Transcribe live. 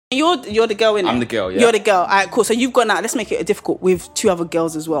You're the girl, innit? I'm the girl, yeah. You're the girl. All right, cool. So you've gone out. Let's make it difficult with 2 other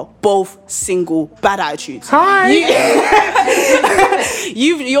girls as well. Both single, bad attitudes. Hi.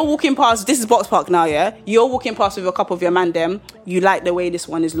 You're walking past. This is Box Park now, yeah. You're walking past with a couple of your man. Them. You like the way this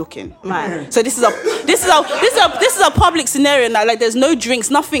one is looking, right? So this is a public scenario now. Like there's no drinks,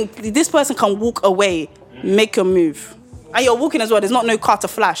 nothing. This person can walk away, make a move, and you're walking as well. There's no car to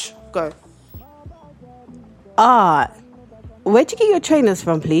flash. Go. Where'd you get your trainers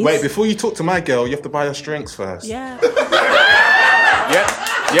from, please? Wait, before you talk to my girl, you have to buy her drinks first. Yeah.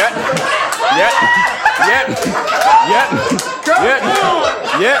 Yeah.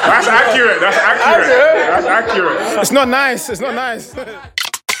 That's accurate. It's not nice.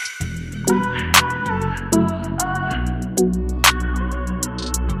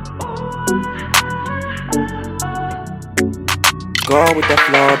 Go with the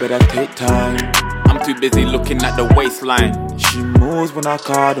flow, but I take time. I'm too busy looking at the waistline. She moves when I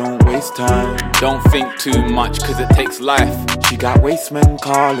call, don't waste time. Don't think too much, cause it takes life. She got wastemen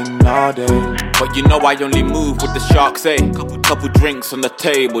calling all day. But you know I only move with the sharks, eh? Couple drinks on the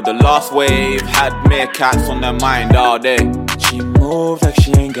table, the last wave had meerkats on their mind all day. She moves like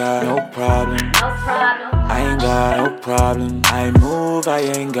she ain't got no problem. I ain't got no problem. I move, I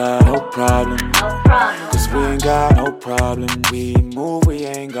ain't got no problem. Cause we ain't got no problem. We move, we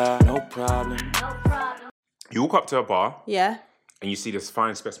ain't got no problem. You walk up to a bar. Yeah. And you see this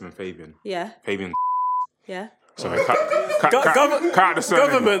fine specimen Fabian. Yeah. Fabian. Yeah. Sorry, cut out the surname.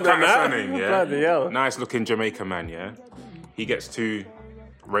 Government cut and the that. surname, yeah. Bloody hell. Nice looking Jamaican man, yeah. He gets 2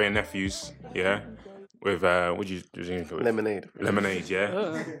 Ray and nephews, yeah. With what do you drink it with? Lemonade. Lemonade,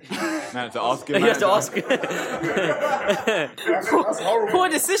 yeah. Man, to ask him. You have to ask. Poor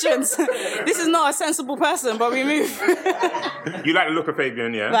decisions. This is not a sensible person, but we move. You like the look of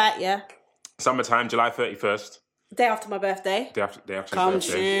Fabian, yeah? Right, yeah. Summertime, July 31st. Day after my birthday. Day after Come his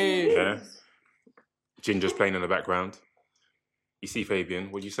birthday. true. Yeah. Ginger's playing in the background. You see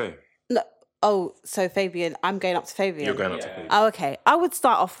Fabian, what do you say? No. Oh, so Fabian, I'm going up to Fabian. You're going up to Fabian. Oh, okay. I would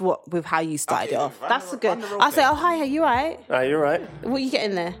start off with how you started it off. That's good. I'll say, oh, hi, are you alright? You're right. What are you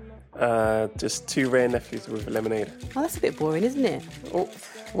getting there? Just 2 rare nephews with lemonade. Oh, that's a bit boring, isn't it? Oh,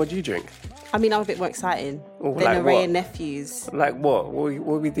 what do you drink? I mean, I'm a bit more exciting than like Array what? and Nephews. Like what? What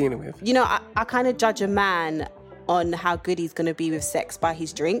are we dealing with? You know, I kind of judge a man on how good he's going to be with sex by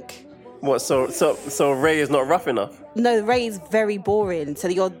his drink. What? So Ray is not rough enough? No, Ray is very boring. So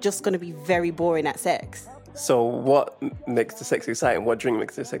you're just going to be very boring at sex. So what makes the sex exciting? What drink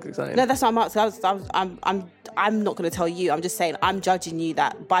makes the sex exciting? No, that's what I'm asking. I'm not going to tell you. I'm just saying I'm judging you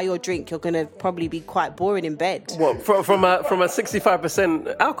that by your drink you're going to probably be quite boring in bed. What? From a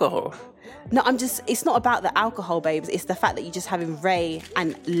 65% alcohol? No, it's not about the alcohol, babes. It's the fact that you're just having Ray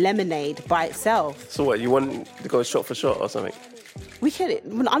and lemonade by itself. So what? You want to go shot for shot or something? We could.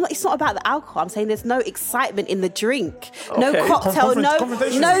 It's not about the alcohol. I'm saying there's no excitement in the drink, no Okay. cocktail, no nothing.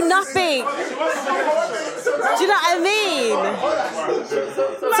 Do you know what I mean?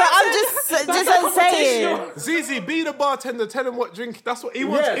 So I'm just saying. Zeze, be the bartender. Tell him what drink. That's what he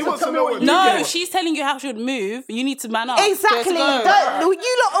wants. Yeah, he so wants tell to me know what what. you No, get. she's telling you how she would move. You need to man up. Exactly. So let's go.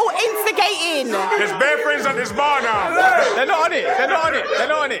 You lot all instigating. There's bare friends at this bar now. They're not on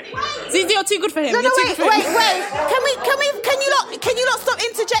it. Zeze, you're too good for him. No, You're too wait. good for him. Can you lot stop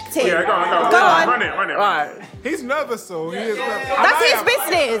interjecting? Yeah, go on. Go on. Run it. Right. He's nervous, so he is nervous. That's his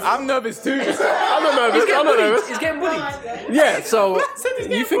business. I'm nervous too. I'm not nervous. He's getting bullied. Yeah, so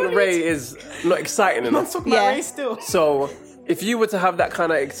you think Ray is not exciting enough? Yeah. Still. So if you were to have that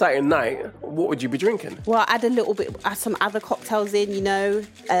kind of exciting night, what would you be drinking? Well, add a little bit, add some other cocktails in, you know,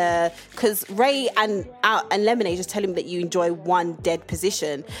 because Ray and Lemonade just tell him that you enjoy one dead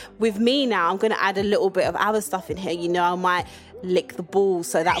position. With me now, I'm going to add a little bit of other stuff in here. You know, I might lick the balls,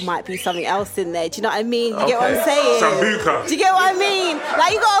 so that might be something else in there. Do you know what I mean? You get what I'm saying? Sambuca. Do you get what I mean?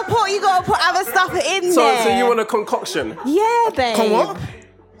 Like you gotta put other stuff in there. So you want a concoction? Yeah, babe. What?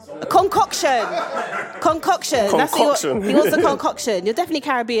 Concoction. That's Concoction. he wants a concoction. You're definitely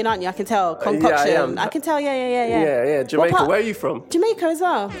Caribbean, aren't you? I can tell. Concoction. Yeah, I am. I can tell. Yeah. Yeah. Jamaica. part? Where are you from? Jamaica as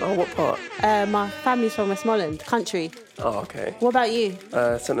well. Oh, what part? My family's from Westmoreland, country. Oh, okay. What about you?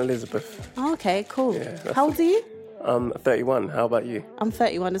 St. Elizabeth. Oh, okay, cool. Yeah, that's How old are you? I'm 31. How about you? I'm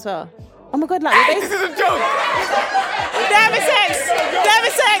 31 as well. Oh my God, like we're This is a joke. They're having sex.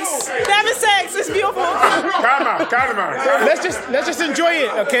 It's beautiful. Calm down. Let's just enjoy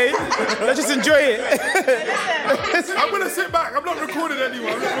it, okay? Let's just enjoy it. I'm gonna sit back. I'm not recording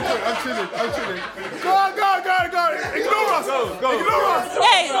anyone. I'm chilling. Go on. Ignore us. Ignore us.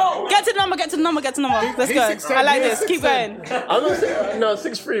 Hey, get to the number. Let's go. I like this. Keep going. I'm not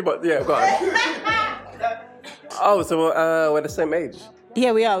 6'3", but yeah, go on. Oh, so we're the same age.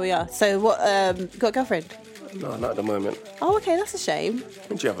 Yeah, we are. So what? You got a girlfriend? No, not at the moment. Oh, okay, that's a shame.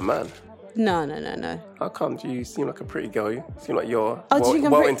 Do you have a man? No. How come? You seem like a pretty girl. You seem like you're Oh, do you think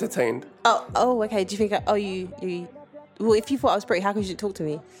I'm well pretty- entertained. Oh, okay. Do you think? You. Well, if you thought I was pretty, how come you didn't talk to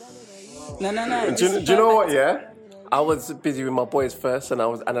me? No. Do you know what? Yeah, I was busy with my boys first, and I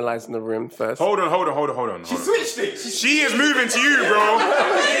was analysing the room first. Hold on. She switched it. She is moving to you, bro.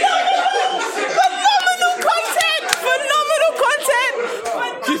 Phenomenal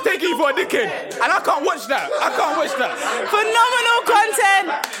content. She's taking you for a dickhead, and I can't watch that. Phenomenal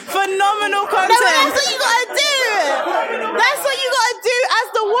content. No, but that's what you gotta do. That's what you gotta do as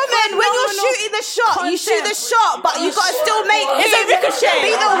the woman when you're shooting the shot. You shoot the shot, but you gotta still make It's a ricochet.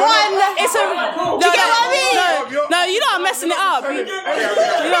 Be the one. It's a. Do you get what I mean? No, you're not messing it up.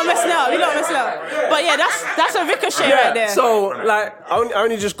 You're not messing it up. But yeah, that's a ricochet right there. So like, I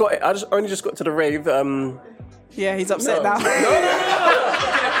only just got to the rave. Yeah, he's upset now. No.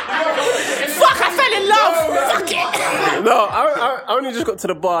 Fuck, I fell in love. Fuck it. No, I only just got to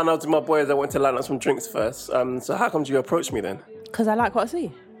the bar and I was with my boys. I went to line up some drinks first. So how come you approached me then? Because I like what I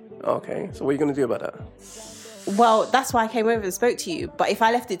see. Okay, so what are you gonna do about that? Well, that's why I came over and spoke to you. But if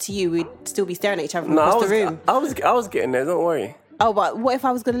I left it to you, we'd still be staring at each other from across the room. I was getting there. Don't worry. Oh, but what if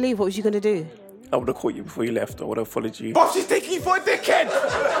I was going to leave? What was you going to do? I would have caught you before you left. I would have followed you. Boss, she's taking you for a dickhead.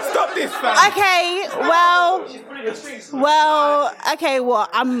 Stop this, fam. Okay, well,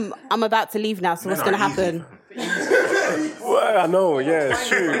 I'm about to leave now. So what's going to happen? Well, I know. Yeah, it's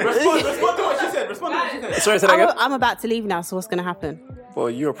true. Respond to what she said. Sorry, say that again. I'm about to leave now. So what's going to happen? Well,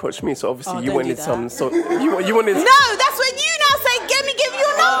 you approached me, so obviously you don't wanted do that. some. So you wanted. No, that's when you now say, give me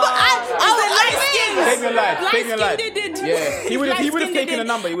your number. Take your life. Did. Yeah, he would have taken the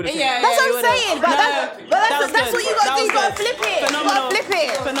number. He would have. Yeah, That's what he I'm would've. saying. But that's what you got to do. You got to flip it. Phenomenal. You got to flip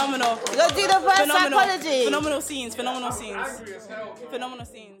it. Phenomenal. You got to do the reverse psychology. Phenomenal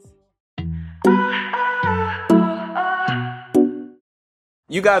scenes.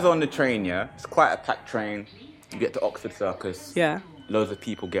 You guys are on the train, yeah? It's quite a packed train. You get to Oxford Circus. Yeah. Loads of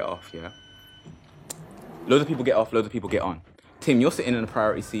people get off, yeah? Loads of people get off, loads of people get on. Tim, you're sitting in a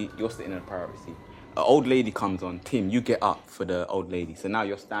priority seat. You're sitting in a priority seat. An old lady comes on. Tim, you get up for the old lady. So now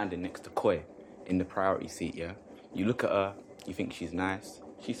you're standing next to Koi in the priority seat, yeah? You look at her. You think she's nice.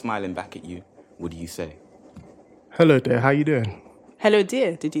 She's smiling back at you. What do you say? Hello there, how you doing? Hello,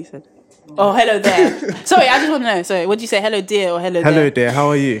 dear, did you say? Oh, hello there. Sorry, I just want to know. Sorry, what did you say? Hello, dear, or hello there? Hello there, how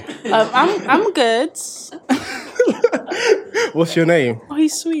are you? I'm good. What's your name? Oh,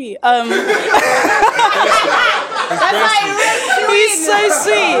 he's sweet. He's He's so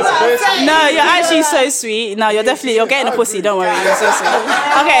sweet. No, you're actually so sweet. No, you're getting a pussy. Don't worry. You're so sweet.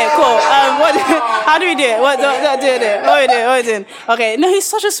 Okay, cool. How do we do it? What are we doing? Okay. No, he's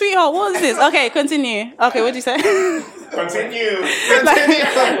such a sweetheart. What is this? Okay, continue. Okay, what did you say? Continue.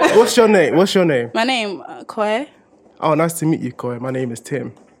 What's your name? My name, Koi. Oh, nice to meet you, Koi. My name is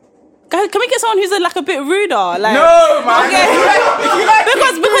Tim. Guys, can we get someone who's like a bit ruder? Like, No, man. Okay.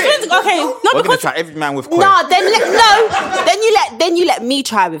 We're gonna try every man with Koi. No, then you let me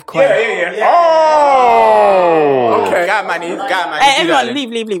try with Koi. Yeah. Oh. Okay. Got money. Hey, everyone,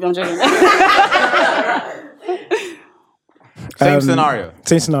 leave. I'm joking. Same scenario.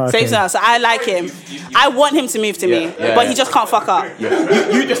 Same scenario. Same scenario. So I like him. I want him to move to me, but he just can't fuck up. Yeah.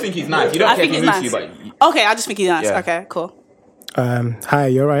 You just think he's nice. You don't I care think if he's he moves nice. to you, but... Okay, I just think he's nice. Yeah. Okay, cool. Hi,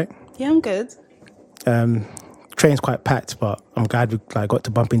 you alright? Yeah, I'm good. Train's quite packed, but I'm glad we got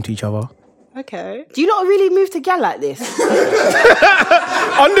to bump into each other. Okay. Do you not really move to gal like this?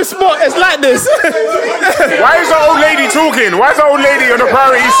 On the spot, it's like this. Why is the old lady talking? Why is the old lady on the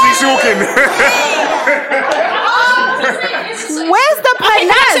priority seat talking? Where's the Can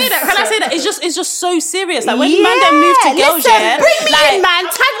I finesse? say that? It's just so serious. Like when man them move to girls, listen, bring me in, man.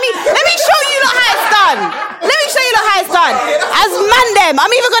 Tag me. Let me show you how it's done. As man them,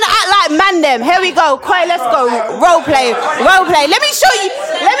 I'm even gonna act like man them. Here we go. Quiet, let's go. Role play. Let me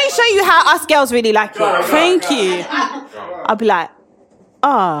show you how us girls really like it. Thank you. I'll be like,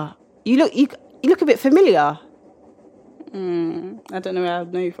 you look a bit familiar. I don't know where I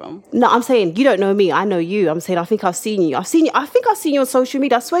know you from. No, I'm saying you don't know me. I know you. I'm saying I think I've seen you. I think I've seen you on social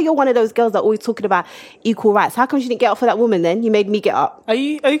media. I swear you're one of those girls that are always talking about equal rights. How come you didn't get up for that woman then? You made me get up. Are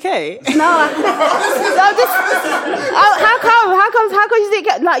you okay? No, how come you didn't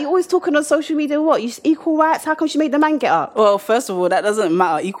get, like, you're always talking on social media, what, you equal rights? How come she made the man get up? Well, first of all, that doesn't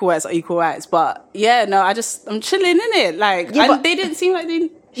matter. Equal rights are equal rights. But yeah, no, I'm chilling in it. Like, Yeah, but they didn't seem like you did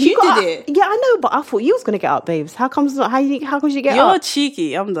it. Yeah, I know, but I thought you was going to get up, babes. How come you get You're up?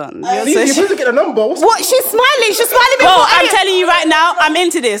 cheeky. I'm done. You're supposed to get a number. What's What? She's smiling before Well, I'm telling you right now, I'm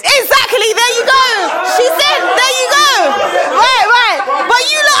into this. Exactly, there you go. She said, there you go. Right. But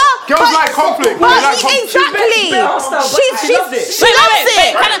you lot. Girls like conflict. They like conflict. Exactly. She loves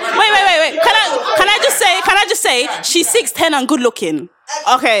it. Wait. Can I just say she's 6'10" and good looking.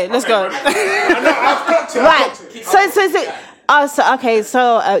 Okay, let's go. Right. So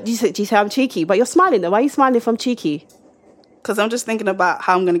you say I'm cheeky, but you're smiling though. Why are you smiling if I'm cheeky? Because I'm just thinking about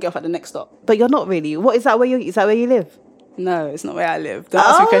how I'm gonna get off at the next stop. But you're not really. What is that? Is that where you live? No, it's not where I live. Don't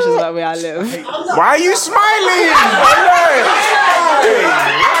ask me questions about where I live. Why are you smiling? Why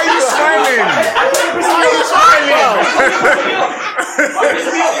are you smiling?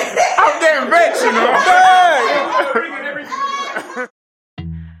 I'm getting vexed, you know.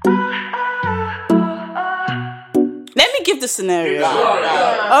 Let me give the scenario.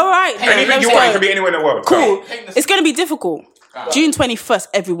 All right. Anything you want, it can be anywhere in the world. Cool. It's going to be difficult. June 21st,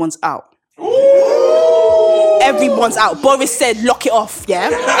 everyone's out. Everyone's out. Boris said, lock it off, yeah?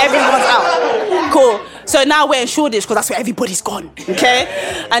 Everyone's out. Cool. So now we're in Shoreditch because that's where everybody's gone, okay?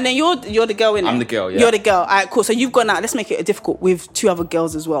 And then you're the girl, innit? I'm the girl, yeah. You're the girl. All right, cool. So you've gone out. Let's make it difficult with 2 other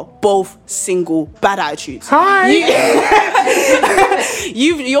girls as well. Both single, bad attitudes. Hi.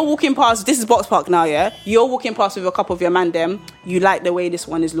 You're walking past. This is Box Park now, yeah? You're walking past with a couple of your man them. You like the way this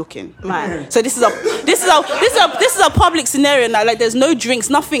one is looking. Right. So this is a public scenario now. Like there's no drinks,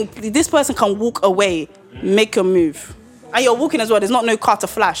 nothing. This person can walk away, make a move. And you're walking as well. There's no car to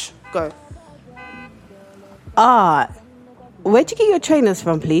flash. Go. Where'd you get your trainers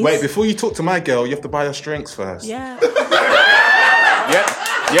from, please? Wait, before you talk to my girl, you have to buy her drinks first. Yeah.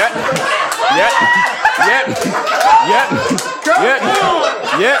 Yeah.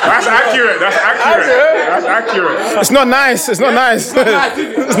 That's accurate. It's not nice. It's not nice.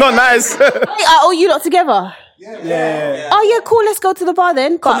 Are you lot together? Yeah. Oh yeah, cool. Let's go to the bar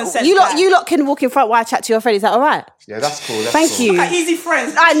then. Common sense, you lot can walk in front while I chat to your friend. Is that all right? Yeah, that's cool. Thank you. Easy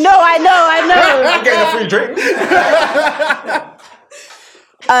friends. I know. I'm getting a free drink.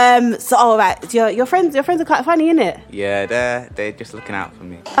 So all right. Your friends are quite funny, innit? Yeah, they're just looking out for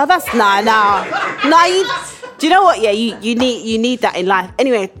me. Oh, that's do you know what? Yeah, you need that in life.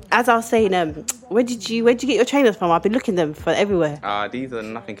 Anyway, as I was saying, where'd you get your trainers from? I've been looking them for everywhere. These are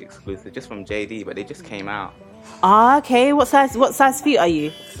nothing exclusive, just from JD, but they just came out. Okay. What size feet are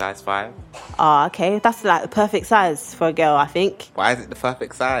you? Size 5. Okay. That's like the perfect size for a girl, I think. Why is it the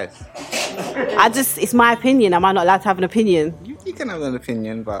perfect size? It's my opinion. Am I not allowed to have an opinion? You can have an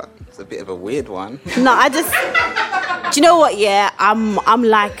opinion, but it's a bit of a weird one. No, do you know what? Yeah, I'm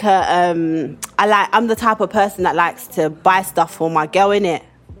like I'm the type of person that likes to buy stuff for my girl, innit?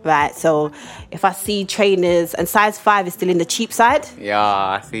 Right, so if I see trainers and size 5 is still in the cheap side. Yeah,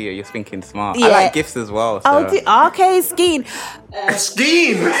 I see you. You're thinking smart. Yeah. I like gifts as well. So. Okay, skiing.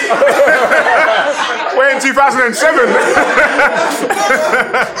 Skiing? We're in 2007.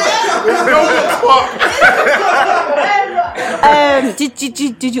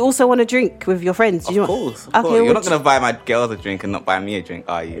 Did you also want a drink with your friends? Of course. Okay, you're not going to buy my girls a drink and not buy me a drink,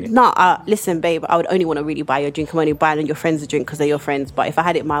 are you? No, listen, babe, I would only want to really buy you a drink. I'm only buying your friends a drink because they're your friends. But if I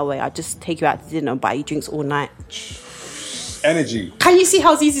had it my way, I'd just take you out to dinner and buy you drinks all night. Energy. Can you see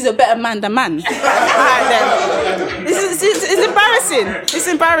how Zeze's a better man than man? Alright then. It's embarrassing. It's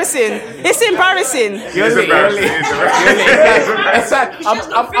embarrassing.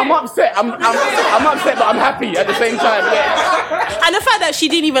 I'm upset. I'm upset, but I'm happy at the same time. Yeah. And the fact that she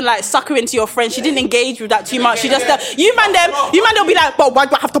didn't even like sucker into your friend, she didn't engage with that too much. She just you man them be like, but why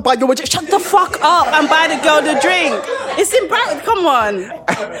do I have to buy your drink? Shut the fuck up and buy the girl the drink. It's embarrassing. Come on.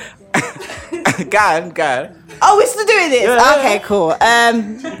 Go. Oh, we're still doing this. Yeah. Okay, cool.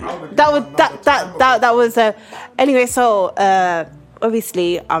 That was anyway. So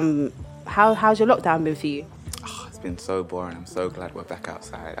obviously, how's your lockdown been for you? Oh, it's been so boring. I'm so glad we're back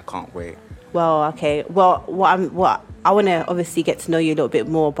outside. I can't wait. Well, okay. Well, I want to obviously get to know you a little bit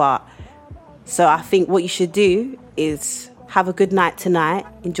more, but so I think what you should do is have a good night tonight.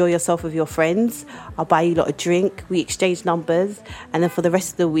 Enjoy yourself with your friends. I'll buy you a lot of drink. We exchange numbers, and then for the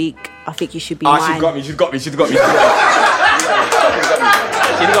rest of the week, I think you should be mine. She's got me.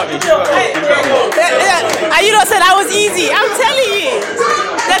 And you lot said I was easy. I'm telling you,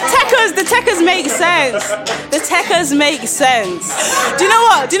 the techers make sense. The techers make sense. Do you know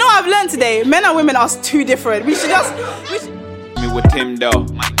what? Do you know what I've learned today? Men and women are too different. We should just. With him though,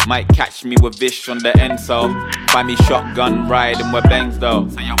 might catch me with Vish on the end, so buy me shotgun riding with bangs though.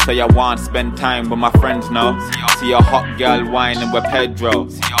 So you want spend time with my friends now. See a hot girl whining with Pedro.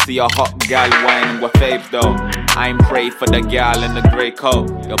 See a hot girl whining with Faves though. I'm pray for the girl in the grey coat.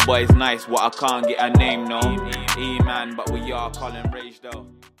 Your boy's nice, what I can't get a name no. E-man, but we are calling rage though.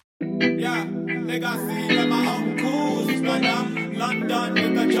 Yeah, they got seen by my uncles, brother. London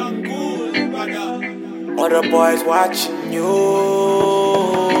with the jungle, brother. Other boys watching you.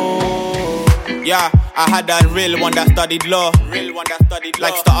 Yeah, I had that real one that studied law.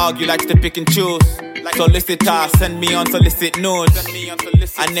 Likes to argue, likes to pick and choose. Solicitor, send me unsolicited news.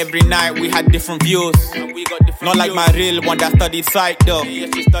 And every night we had different views. Not like my real one that studied psych though.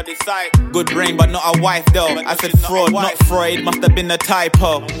 Good brain but not a wife though. I said fraud, not Freud, must have been a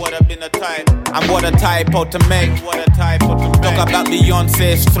typo. And what a typo to make. Talk about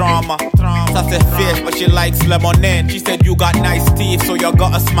Beyonce's trauma. I said fierce but she likes lemonade. She said you got nice teeth so you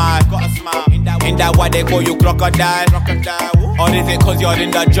gotta smile. Ain't that why they call you crocodile? Or is it cause you're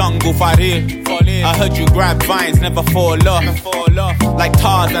in the jungle for real? I heard you grab vines, never fall off. Like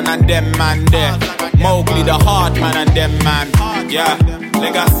Tarzan and them man there. Mowgli the hard man and them man. Yeah,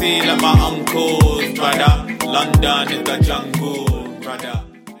 legacy like my uncles, brother. London is the jungle, brother.